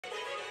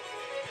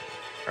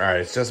All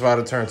right, it's just about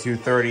to turn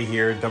 2:30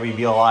 here.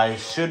 WBLI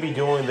should be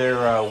doing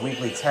their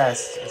weekly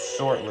test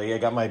shortly. I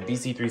got my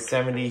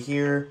BC370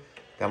 here,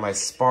 got my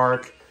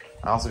Spark.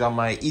 I also got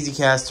my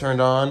EasyCast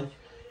turned on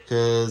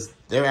because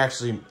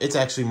it's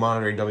actually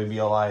monitoring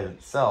WBLI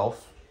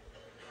itself.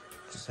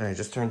 Just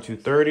turned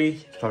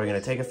 2:30. It's probably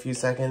gonna take a few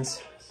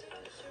seconds.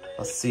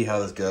 Let's see how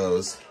this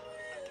goes.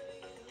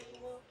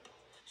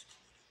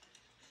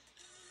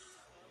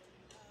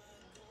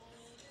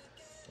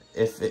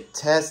 If they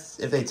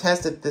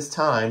test it this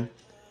time,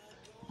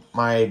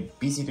 my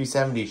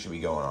BC370 should be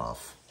going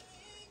off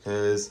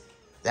because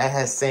that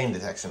has same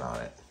detection on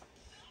it.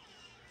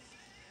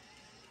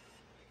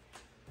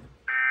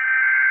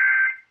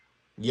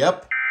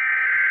 Yep.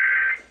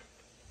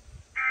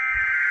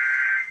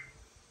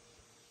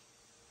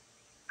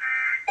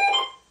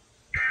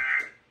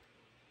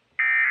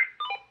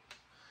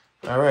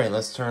 All right,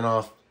 let's turn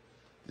off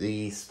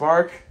the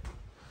Spark.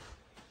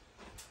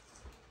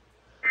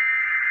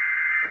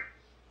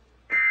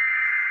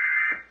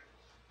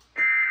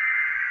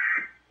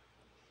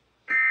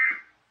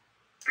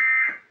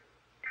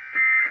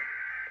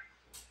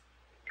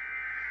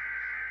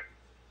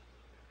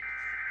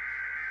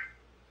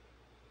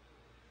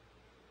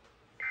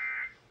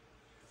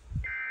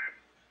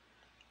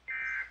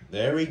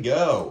 There we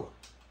go.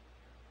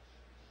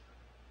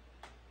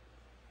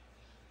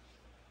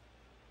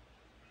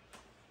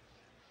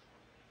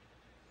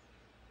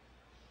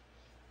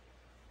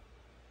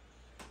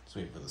 Let's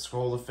wait for the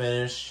scroll to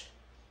finish.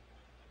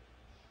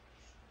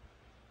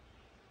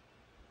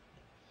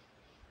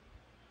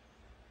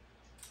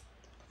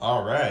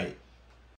 All right.